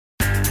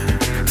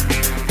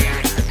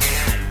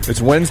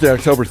It's Wednesday,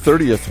 October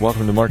 30th.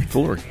 Welcome to Market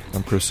Foolery.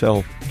 I'm Chris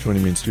Hill.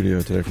 Joining me in studio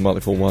today from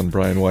Motley Fool One,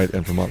 Brian White,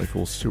 and from Motley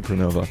Fool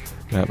Supernova,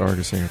 Matt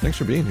Argersinger. Thanks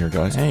for being here,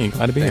 guys. Hey,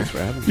 glad to be here. Thanks for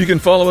having me. You can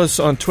follow us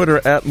on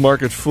Twitter at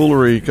Market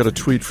Foolery. Got a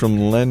tweet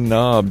from Len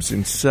Knobs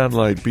in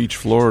Satellite Beach,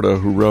 Florida,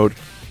 who wrote,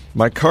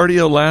 "My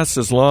cardio lasts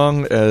as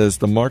long as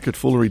the Market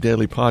Foolery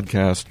Daily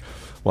podcast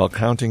while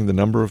counting the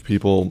number of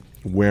people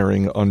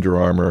wearing Under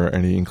Armour,"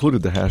 and he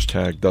included the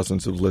hashtag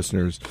dozens of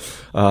listeners.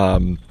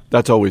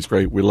 That's always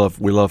great. We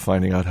love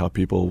finding out how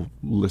people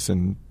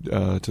listen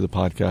to the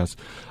podcast.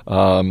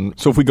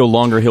 So if we go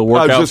longer, he'll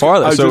work out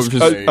farther. I was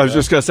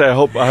just gonna say, I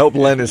hope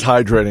Len is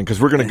hydrating because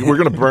we're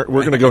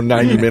gonna go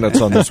 90 minutes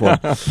on this one.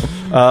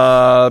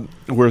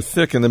 We're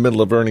thick in the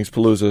middle of earnings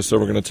palooza, so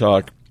we're going to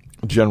talk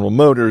General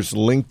Motors,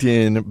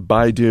 LinkedIn,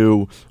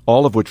 Baidu,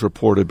 all of which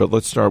reported. But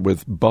let's start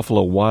with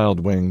Buffalo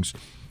Wild Wings.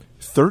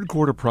 Third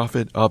quarter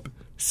profit up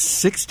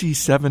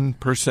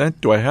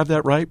 67%. Do I have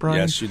that right, Brian?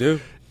 Yes, you do.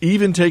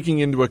 Even taking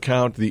into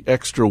account the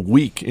extra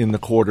week in the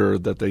quarter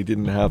that they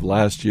didn't have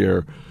last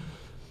year,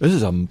 this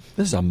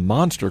is a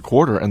monster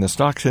quarter, and the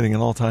stock's hitting an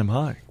all-time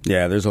high.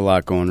 Yeah, there's a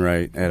lot going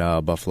right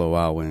at Buffalo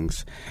Wild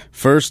Wings.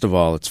 First of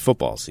all, it's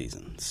football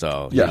season,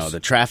 so yes.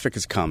 the traffic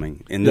is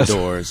coming in the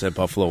doors at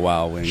Buffalo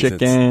Wild Wings.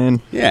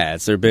 Chicken.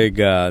 It's their big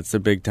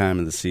time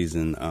of the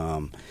season.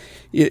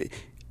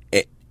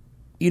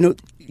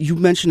 You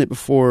mentioned it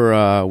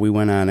before we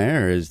went on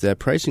air, is that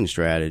pricing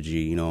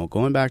strategy.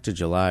 Going back to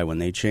July when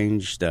they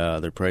changed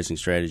their pricing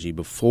strategy.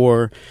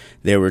 Before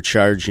they were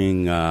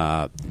charging,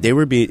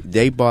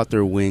 they bought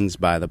their wings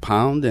by the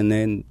pound, and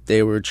then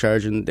they were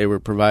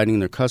providing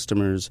their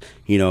customers,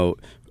 on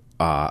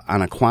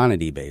a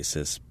quantity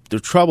basis. The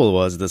trouble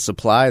was the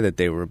supply that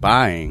they were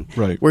buying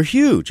were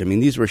huge. I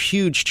mean, these were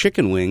huge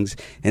chicken wings,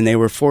 and they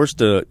were forced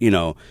to,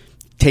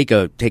 take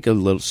a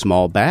little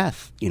small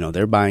bath.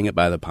 They're buying it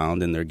by the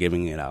pound and they're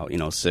giving it out,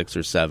 6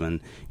 or 7,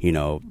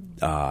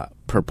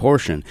 per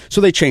portion. So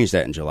they changed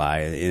that in July,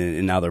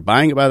 and now they're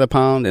buying it by the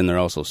pound and they're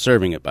also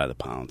serving it by the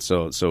pound.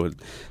 So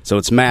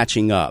it's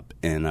matching up,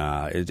 and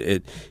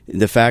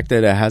the fact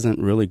that it hasn't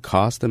really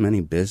cost them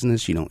any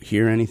business. You don't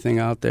hear anything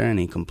out there,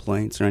 any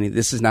complaints or any.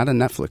 This is not a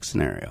Netflix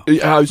scenario.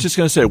 I was just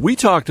going to say, we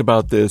talked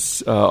about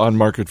this on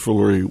Market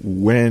Foolery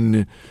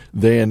when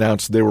they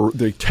announced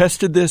they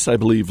tested this, I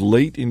believe,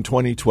 late in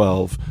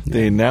 2012. Yeah.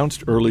 They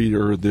announced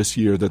earlier this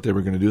year that they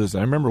were going to do this.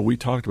 I remember we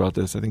talked about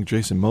this. I think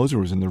Jason Moser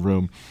was in the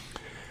room.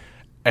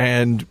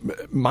 And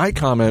my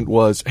comment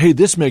was, hey,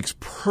 this makes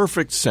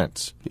perfect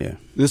sense. Yeah.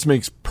 This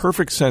makes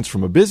perfect sense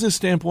from a business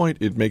standpoint.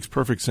 It makes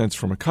perfect sense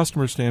from a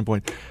customer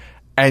standpoint.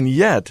 And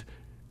yet,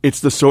 it's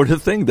the sort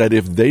of thing that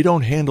if they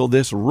don't handle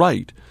this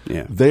right,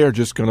 they are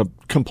just going to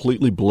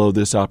completely blow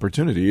this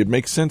opportunity. It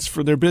makes sense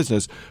for their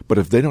business, but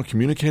if they don't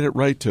communicate it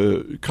right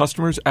to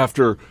customers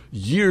after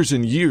years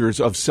and years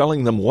of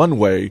selling them one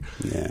way,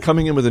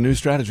 coming in with a new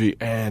strategy,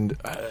 and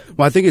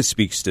well, I think it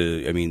speaks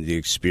to, the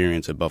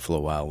experience at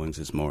Buffalo Wild Wings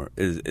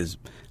is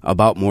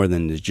about more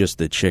than just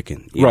the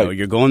chicken.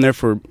 You're going there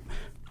for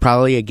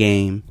probably a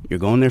game. You're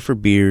going there for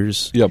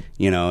beers. Yep.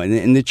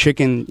 And the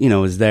chicken,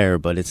 is there,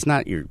 but it's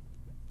not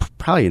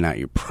probably not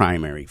your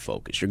primary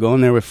focus. You're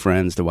going there with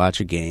friends to watch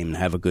a game and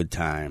have a good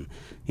time,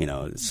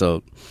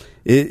 So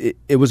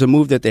it was a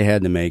move that they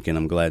had to make, and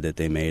I'm glad that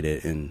they made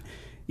it. And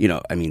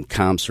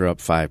comps are up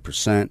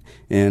 5%,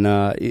 and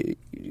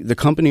the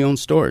company-owned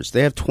stores,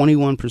 they have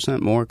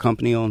 21% more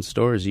company-owned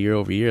stores year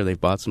over year. They've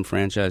bought some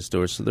franchise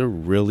stores, so they're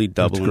really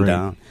doubling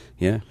down.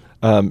 Yeah.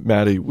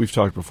 Maddie, we've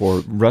talked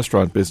before,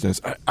 restaurant business.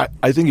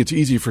 I think it's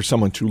easy for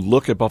someone to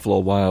look at Buffalo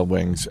Wild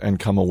Wings and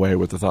come away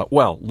with the thought,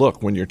 well,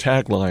 look, when your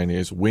tagline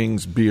is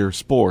wings, beer,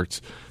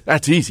 sports,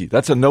 that's easy.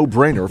 That's a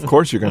no-brainer. Of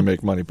course you're going to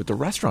make money. But the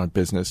restaurant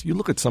business, you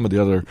look at some of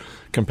the other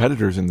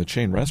competitors in the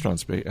chain restaurant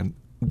space, and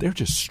they're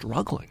just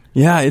struggling.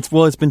 Yeah, it's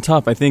been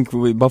tough. I think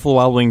Buffalo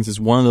Wild Wings is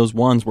one of those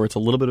ones where it's a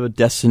little bit of a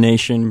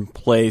destination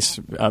place.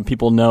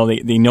 People know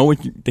they know what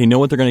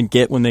they're going to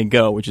get when they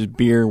go, which is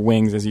beer,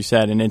 wings, as you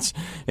said, and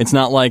it's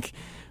not like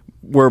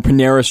where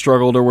Panera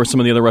struggled or where some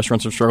of the other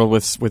restaurants have struggled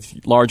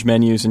with large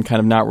menus and kind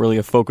of not really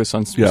a focus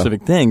on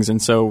specific things.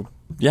 And so,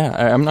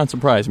 I'm not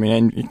surprised.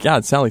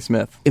 It's Sally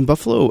Smith. In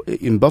Buffalo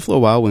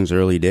Wild Wings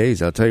early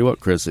days, I'll tell you what,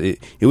 Chris, it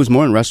was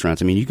more in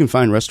restaurants. You can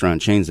find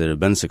restaurant chains that have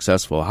been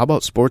successful. How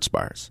about sports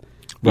bars?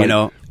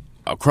 Right.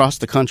 Across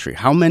the country,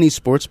 how many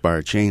sports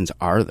bar chains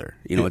are there?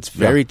 It's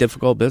very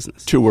difficult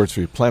business. 2 words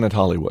for you: Planet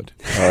Hollywood.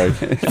 All right,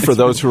 for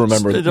those who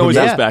remember, it always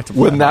goes back to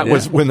when that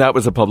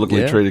was a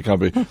publicly traded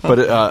company.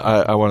 But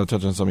I want to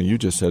touch on something you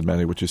just said,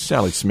 Manny, which is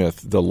Sally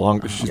Smith. She's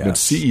been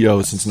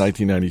CEO since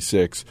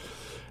 1996.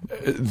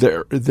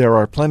 There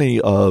are plenty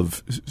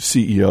of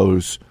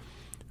CEOs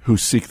who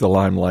seek the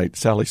limelight.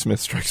 Sally Smith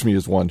strikes me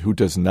as one who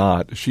does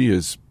not. She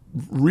is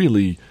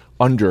really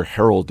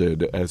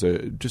under-heralded as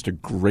just a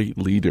great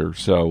leader.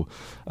 So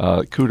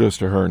kudos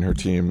to her and her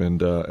team,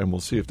 and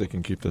we'll see if they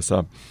can keep this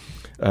up.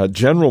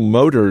 General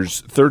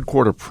Motors third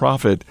quarter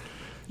profit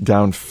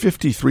down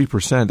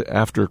 53%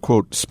 after,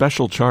 quote,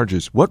 special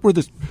charges. What were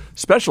the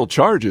special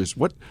charges?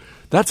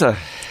 That's a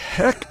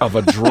heck of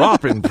a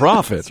drop in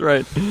profit. That's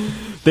right.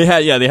 They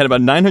had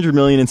about $900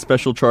 million in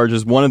special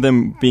charges. One of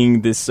them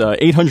being this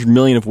 $800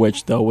 million of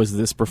which, though, was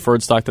this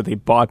preferred stock that they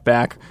bought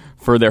back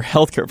for their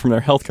healthcare from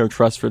their healthcare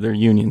trust for their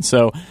union.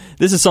 So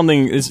this is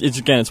something.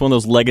 It's one of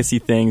those legacy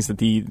things that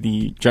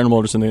the General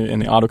Motors and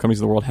the auto companies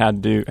of the world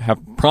have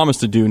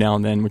promised to do now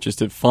and then, which is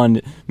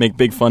to make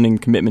big funding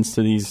commitments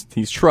to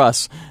these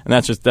trusts, and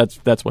that's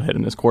what hit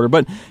them this quarter.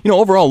 But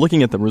overall,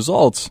 looking at the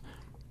results,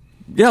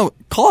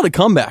 call it a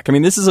comeback. I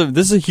mean, this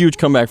is a huge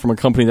comeback from a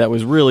company that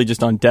was really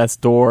just on death's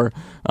door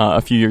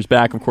a few years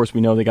back. Of course,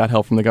 we know they got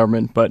help from the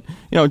government, but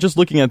just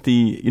looking at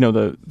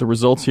the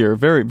results here,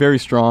 very, very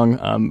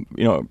strong.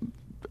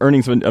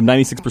 Earnings of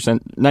 96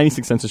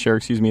 cents a share,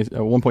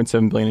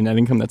 $1.7 billion in net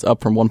income. That's up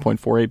from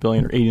 $1.48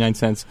 billion or 89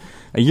 cents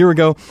a year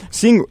ago.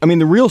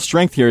 The real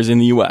strength here is in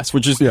the U.S.,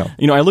 which is,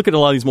 I look at a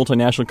lot of these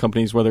multinational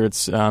companies, whether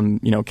it's,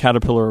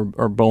 Caterpillar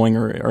or Boeing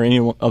or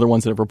any other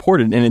ones that have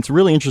reported, and it's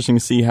really interesting to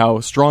see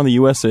how strong the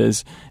U.S.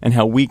 is and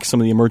how weak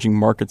some of the emerging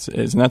markets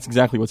is, and that's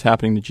exactly what's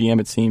happening to GM,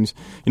 it seems.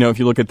 If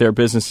you look at their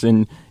business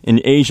in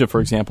Asia, for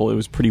example, it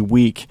was pretty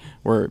weak,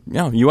 where,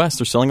 U.S.,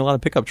 they're selling a lot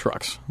of pickup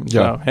trucks.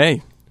 So,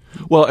 hey.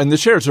 Well, and the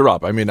shares are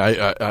up. I mean,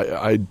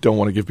 I don't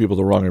want to give people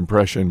the wrong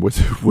impression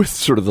with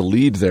sort of the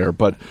lead there,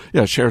 but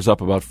shares up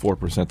about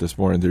 4% this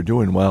morning. They're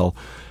doing well.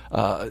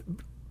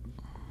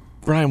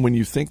 Brian, when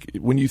you think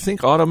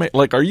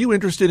are you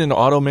interested in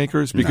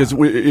automakers? Because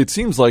it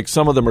seems like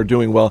some of them are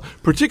doing well,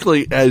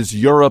 particularly as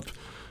Europe.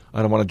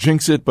 I don't want to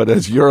jinx it, but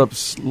as Europe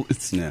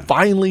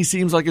finally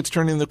seems like it's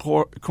turning the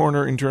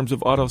corner in terms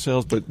of auto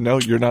sales. But no,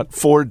 you're not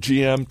Ford,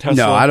 GM,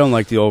 Tesla. No, I don't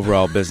like the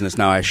overall business.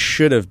 Now, I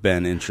should have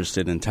been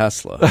interested in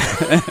Tesla.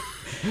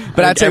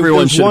 But I'd say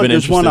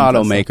there's one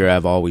automaker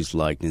I've always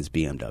liked is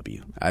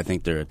BMW. I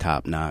think they're a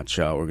top-notch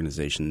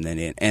organization,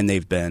 and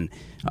they've been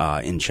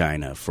in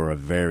China for a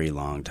very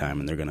long time,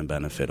 and they're going to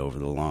benefit over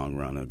the long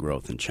run of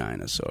growth in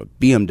China. So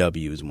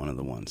BMW is one of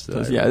the ones.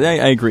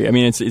 I agree. I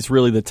mean, it's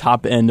really the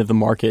top end of the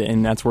market,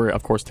 and that's where,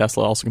 of course,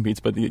 Tesla also competes.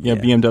 But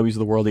BMWs of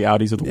the world, the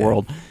Audis of the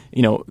world,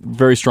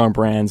 very strong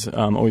brands,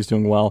 always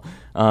doing well.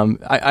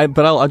 But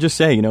I'll just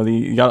say,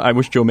 I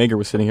wish Joe Mager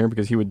was sitting here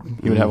because he would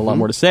have a lot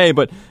more to say.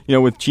 But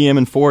with GM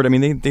and Ford, I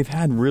mean, they've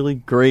had really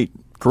great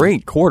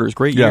quarters,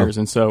 great years,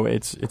 and so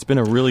it's been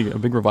a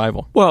big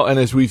revival. Well, and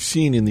as we've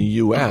seen in the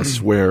U.S.,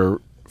 where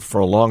for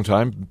a long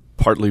time,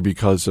 partly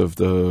because of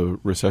the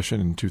recession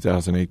in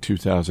 2008,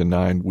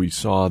 2009, we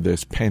saw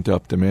this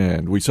pent-up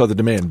demand. We saw the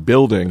demand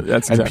building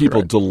and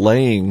people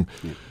delaying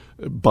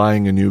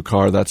buying a new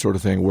car, that sort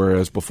of thing,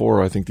 whereas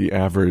before I think the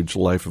average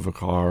life of a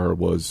car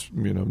was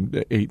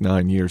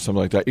 8-9 years,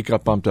 something like that. It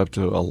got bumped up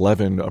to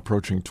 11,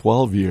 approaching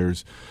 12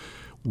 years.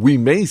 We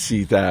may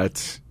see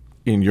that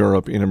in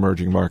Europe, in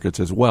emerging markets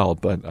as well,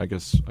 but I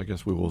guess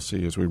we will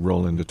see as we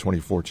roll into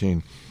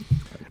 2014.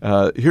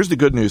 Here's the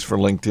good news for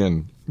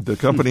LinkedIn. The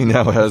company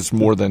now has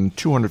more than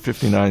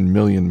 259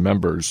 million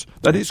members.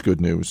 That is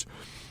good news.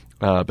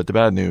 But the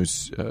bad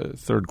news,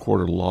 third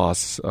quarter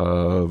loss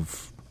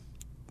of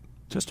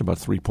just about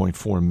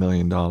 $3.4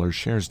 million.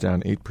 Shares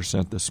down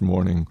 8% this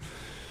morning.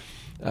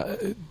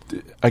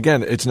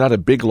 Again, it's not a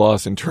big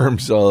loss in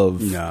terms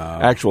of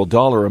actual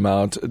dollar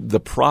amount. The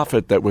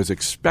profit that was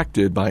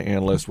expected by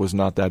analysts was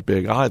not that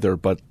big either,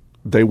 but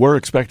they were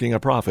expecting a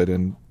profit,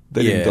 and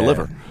they didn't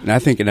deliver. And I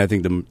think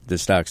the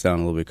stock's down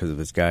a little bit because of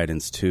its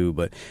guidance too.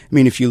 But I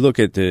mean, if you look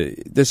at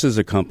this is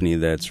a company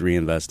that's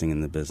reinvesting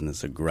in the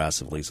business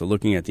aggressively. So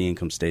looking at the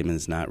income statement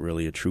is not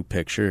really a true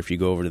picture. If you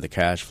go over to the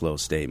cash flow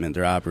statement,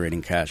 their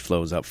operating cash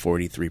flow is up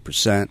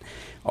 43%.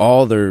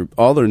 All their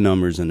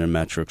numbers and their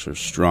metrics are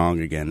strong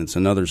again. It's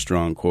another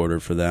strong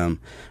quarter for them.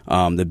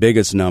 The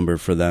biggest number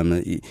for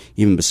them,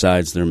 even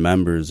besides their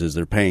members, is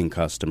their paying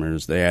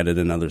customers. They added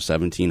another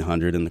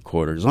 1,700 in the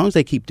quarter. As long as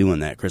they keep doing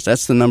that, Chris,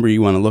 that's the number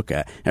you want to look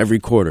at every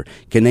quarter.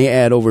 Can they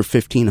add over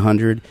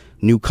 1,500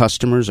 new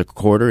customers a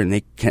quarter,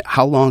 and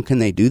how long can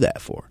they do that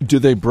for? Do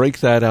they break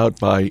that out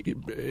by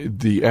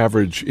the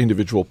average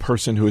individual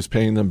person who is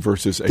paying them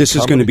versus a This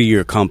company? is going to be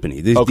your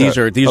company. These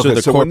are the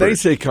so corporate. When they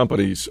say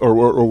companies,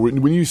 or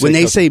when you say when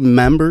they say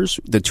members,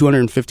 the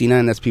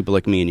 259, that's people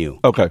like me and you.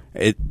 Okay,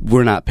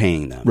 we're not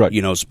paying them, right?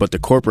 But the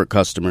corporate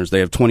customers, they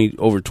have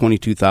over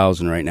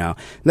 22,000 right now.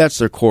 That's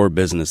their core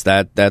business.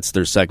 That's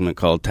their segment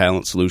called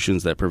Talent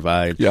Solutions that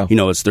provide. Yeah.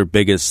 It's their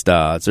biggest.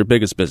 It's their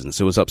biggest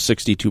business. It was up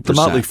 62%. The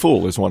Motley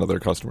Fool is one of their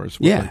customers.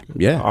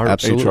 Our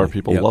absolutely. HR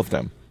people love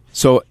them.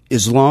 So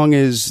as long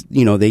as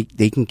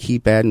they can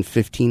keep adding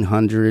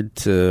 1,500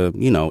 to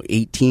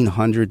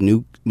 1,800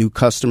 new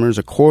customers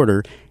a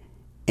quarter,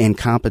 and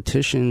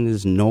competition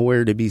is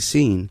nowhere to be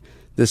seen,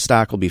 this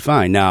stock will be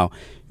fine. Now,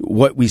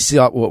 what we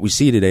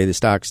see today, the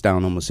stock's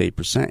down almost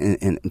 8%,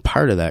 and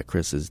part of that,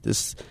 Chris, is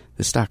this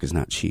stock is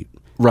not cheap.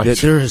 Right.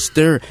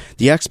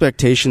 The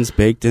expectations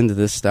baked into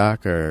this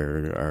stock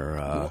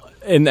are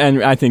and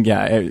I think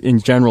in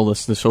general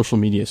the social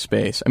media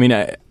space. I mean,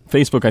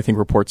 Facebook, I think,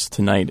 reports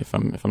tonight. If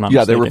I'm not yeah,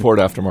 mistaken. they report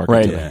aftermarket,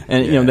 right? Today.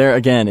 And there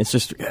again, it's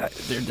just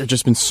there's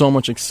just been so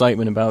much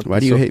excitement about. Why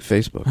do you hate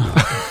Facebook?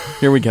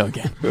 Here we go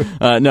again.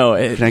 No,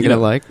 can I get a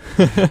like?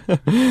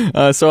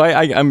 So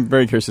I'm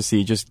very curious to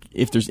see just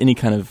if there's any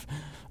kind of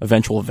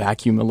eventual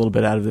vacuum a little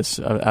bit out of this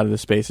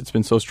space. It's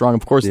been so strong.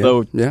 Of course,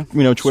 though,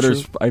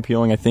 Twitter's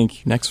IPOing, I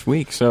think, next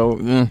week.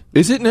 So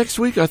is it next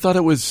week? I thought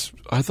it was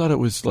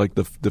like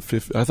the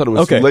 5th. I thought it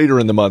was later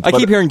in the month. I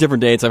keep hearing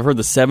different dates. I've heard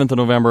the 7th of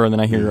November, and then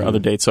I hear other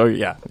dates. So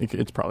yeah,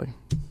 it's probably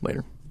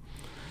later.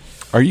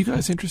 Are you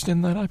guys interested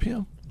in that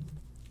IPO?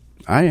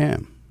 I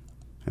am.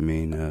 I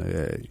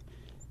mean,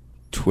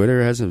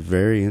 Twitter has a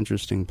very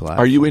interesting platform.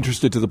 Are you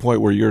interested to the point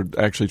where you're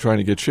actually trying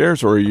to get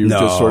shares, or are you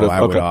just sort of?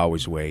 I would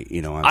always wait.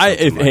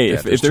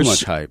 If too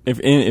much hype.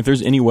 If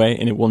there's any way,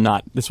 and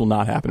this will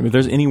not happen. If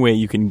there's any way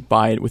you can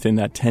buy it within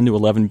that $10 to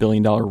 $11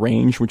 billion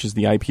range, which is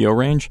the IPO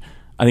range,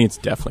 I think it's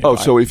definitely.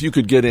 So if you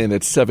could get in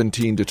at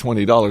 $17 to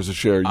 $20 a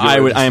share, I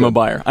am a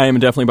buyer. I am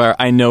definitely a buyer.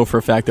 I know for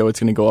a fact though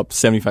it's going to go up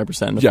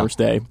 75% in the first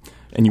day.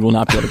 And you will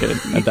not be able to get it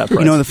at that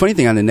price. The funny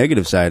thing on the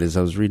negative side is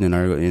I was reading an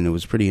article, and it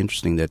was pretty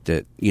interesting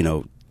that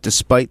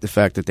despite the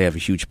fact that they have a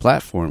huge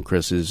platform,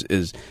 Chris,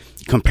 is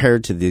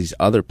compared to these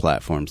other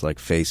platforms like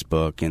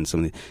Facebook and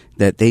some of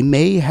that they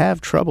may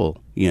have trouble,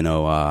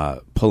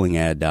 pulling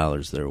ad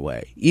dollars their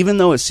way. Even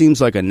though it seems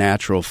like a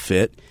natural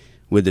fit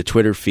with the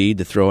Twitter feed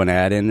to throw an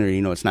ad in,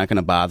 or it's not going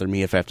to bother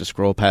me if I have to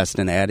scroll past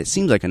an ad. It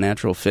seems like a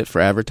natural fit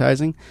for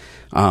advertising,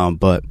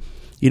 but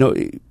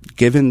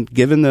given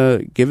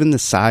the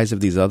size of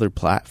these other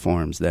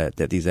platforms that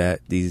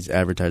these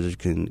advertisers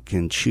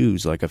can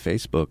choose, like a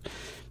Facebook.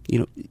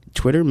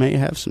 Twitter may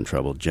have some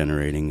trouble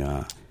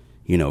generating,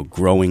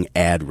 growing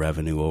ad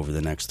revenue over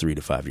the next 3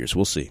 to 5 years.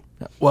 We'll see.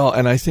 Well,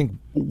 and I think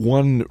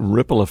one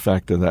ripple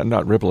effect of that,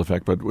 not ripple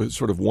effect, but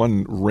sort of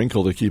one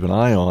wrinkle to keep an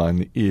eye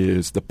on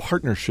is the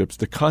partnerships,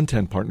 the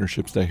content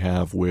partnerships they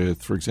have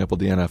with, for example,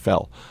 the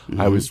NFL.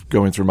 Mm-hmm. I was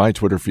going through my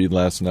Twitter feed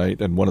last night,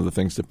 and one of the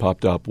things that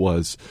popped up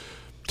was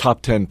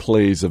top 10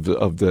 plays of the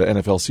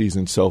NFL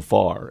season so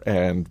far.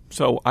 And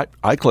so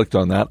I clicked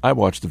on that. I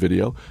watched the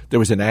video. There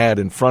was an ad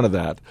in front of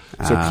that.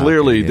 So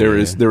clearly there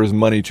is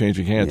money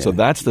changing hands. Yeah, so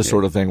that's the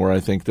sort of thing where I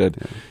think that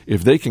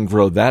if they can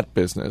grow that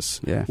business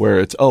where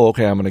it's, I'm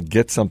going to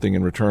get something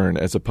in return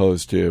as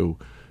opposed to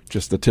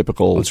just the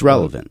typical. It's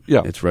relevant.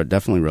 Yeah. It's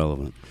definitely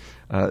relevant.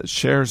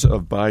 Shares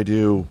of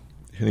Baidu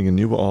hitting a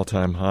new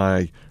all-time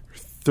high.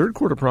 Third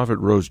quarter profit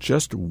rose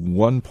just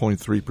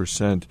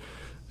 1.3%.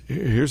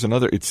 Here's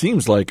another. It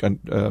seems like,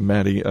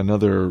 Maddie,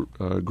 another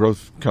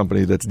growth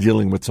company that's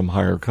dealing with some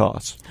higher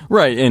costs.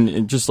 Right,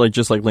 and just like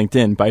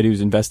LinkedIn, Baidu is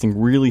investing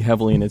really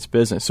heavily in its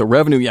business. So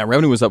revenue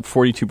was up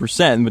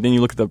 42%, but then you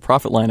look at the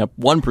profit line up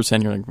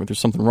 1%. You're like, well, there's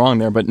something wrong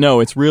there. But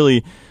no, it's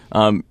really,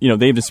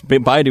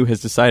 Baidu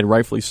has decided,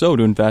 rightfully so,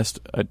 to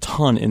invest a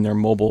ton in their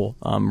mobile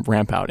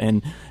ramp out,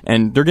 and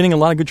they're getting a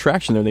lot of good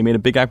traction there. They made a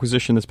big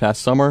acquisition this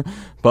past summer,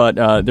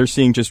 but they're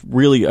seeing just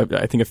really,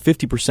 I think, a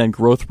 50%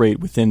 growth rate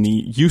within the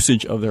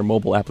usage of their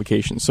mobile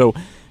applications. So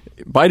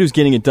Baidu's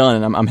getting it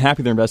done, and I'm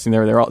happy they're investing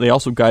there. They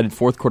also guided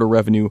fourth quarter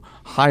revenue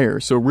higher,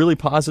 so really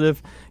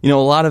positive. A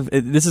lot of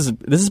this has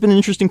been an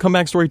interesting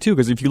comeback story too,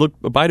 because if you look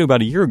at Baidu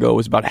about a year ago, it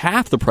was about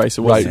half the price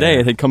it was today.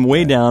 It had come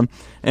way down,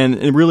 and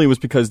it really was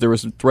because there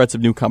was threats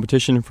of new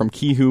competition from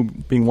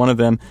Qihoo being one of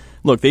them.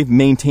 Look, they've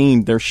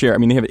maintained their share. I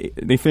mean,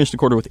 they finished the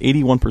quarter with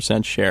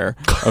 81% share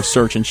of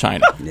search in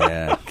China.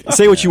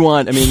 Say what you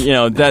want. I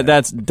mean,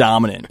 that's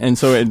dominant. And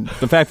so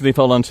the fact that they've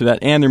held on to that,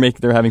 and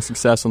they're having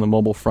success on the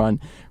mobile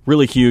front,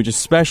 really huge.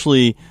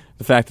 Especially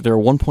the fact that there are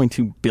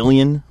 1.2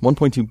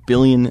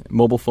 billion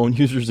mobile phone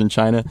users in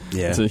China.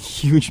 Yeah. It's a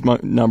huge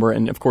number,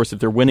 and of course, if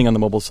they're winning on the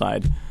mobile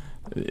side,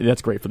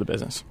 that's great for the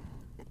business.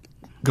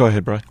 Go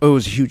ahead, Brian. It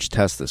was a huge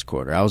test this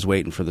quarter. I was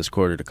waiting for this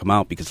quarter to come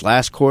out because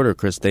last quarter,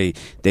 Chris, they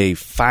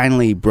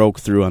finally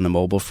broke through on the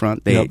mobile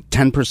front.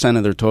 10%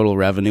 of their total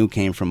revenue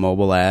came from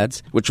mobile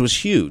ads, which was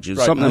huge. It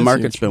was something the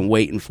market's been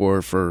waiting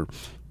for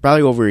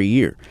probably over a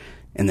year.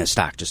 And the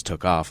stock just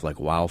took off like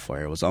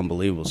wildfire. It was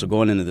unbelievable. So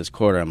going into this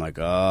quarter, I'm like,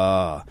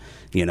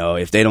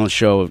 if they don't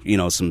show,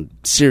 some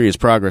serious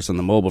progress on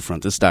the mobile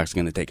front, this stock's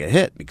going to take a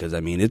hit because,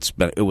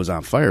 it was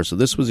on fire. So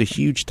this was a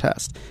huge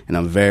test, and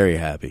I'm very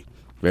happy,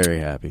 very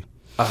happy.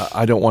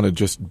 I don't want to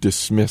just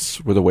dismiss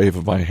with a wave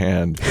of my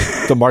hand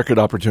the market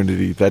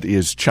opportunity that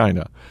is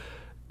China.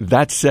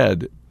 That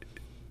said,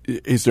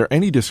 is there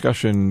any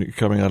discussion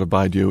coming out of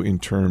Baidu in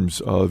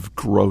terms of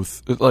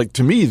growth? Like,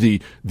 to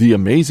me, the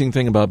amazing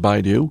thing about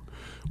Baidu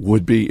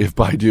would be if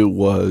Baidu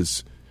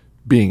was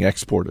being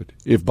exported,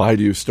 if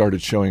Baidu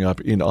started showing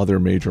up in other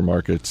major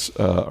markets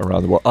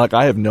around the world. Like,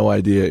 I have no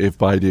idea if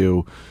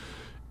Baidu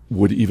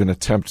would even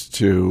attempt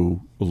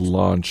to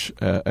launch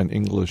an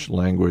English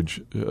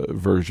language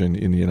version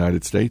in the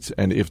United States,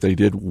 and if they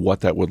did,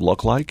 what that would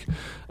look like.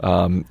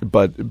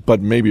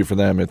 But maybe for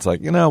them, it's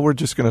like, we're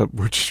just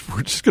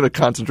gonna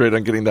concentrate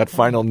on getting that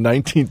final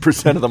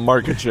 19% of the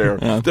market share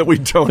that we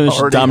don't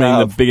already dominating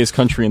have. The biggest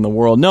country in the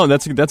world. No,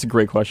 that's a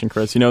great question,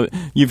 Chris.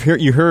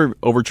 You heard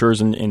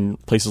overtures in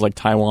places like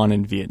Taiwan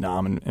and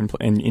Vietnam and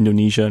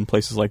Indonesia and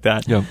places like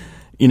that. Yeah.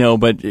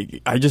 But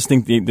I just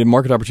think the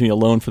market opportunity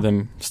alone for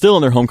them, still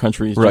in their home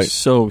country, is just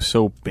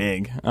so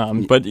big.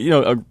 But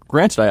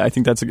granted, I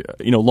think that's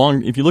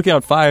long. If you look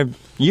out 5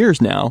 years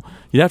now,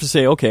 you'd have to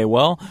say, okay,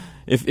 well,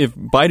 if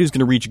Baidu's going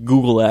to reach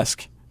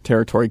Google-esque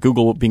territory,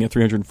 Google being a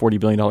 $340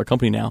 billion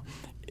company now,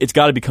 it's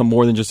got to become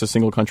more than just a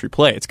single country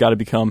play. It's got to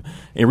become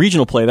a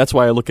regional play. That's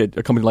why I look at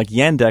a company like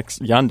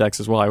Yandex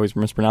as well. I always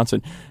mispronounce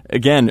it.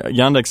 Again,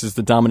 Yandex is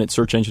the dominant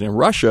search engine in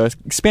Russia,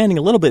 expanding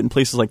a little bit in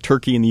places like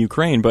Turkey and the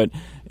Ukraine. But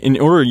in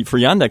order for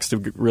Yandex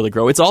to really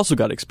grow, it's also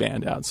got to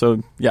expand out.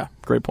 So, yeah,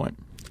 great point.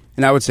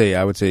 And I would say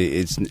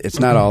it's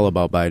not all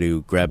about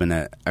Baidu grabbing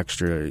that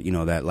extra,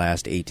 that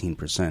last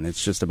 18%.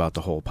 It's just about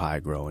the whole pie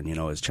growing,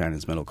 as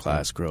China's middle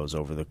class grows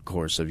over the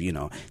course of,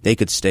 they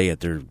could stay at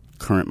their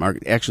current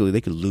market. Actually, they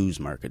could lose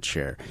market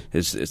share.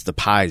 It's the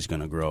pie's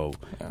going to grow,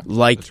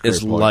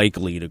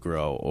 likely to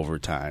grow over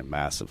time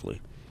massively.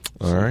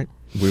 All right.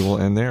 We will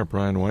end there.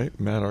 Brian White,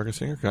 Matt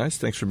Argersinger. Guys,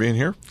 thanks for being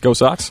here. Go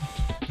Sox.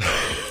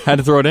 Had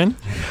to throw it in.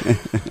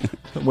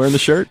 Wearing the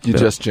shirt. You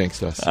just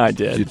jinxed us. I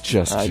did. You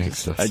just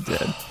jinxed us. I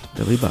did.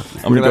 Billy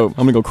Buckner. I'm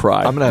gonna go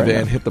cry. I'm gonna have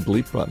Ann hit the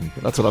bleep button.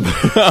 That's what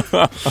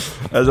I'm.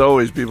 As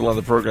always, people on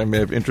the program may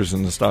have interest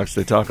in the stocks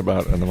they talk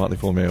about, and the Motley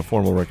Fool may have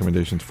formal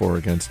recommendations for or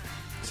against.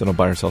 So don't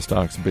buy or sell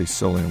stocks based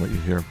solely on what you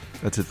hear.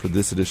 That's it for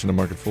this edition of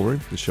Market Foolery.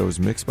 The show is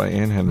mixed by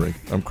Ann Henry.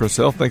 I'm Chris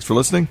Hill. Thanks for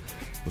listening.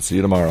 We'll see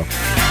you tomorrow.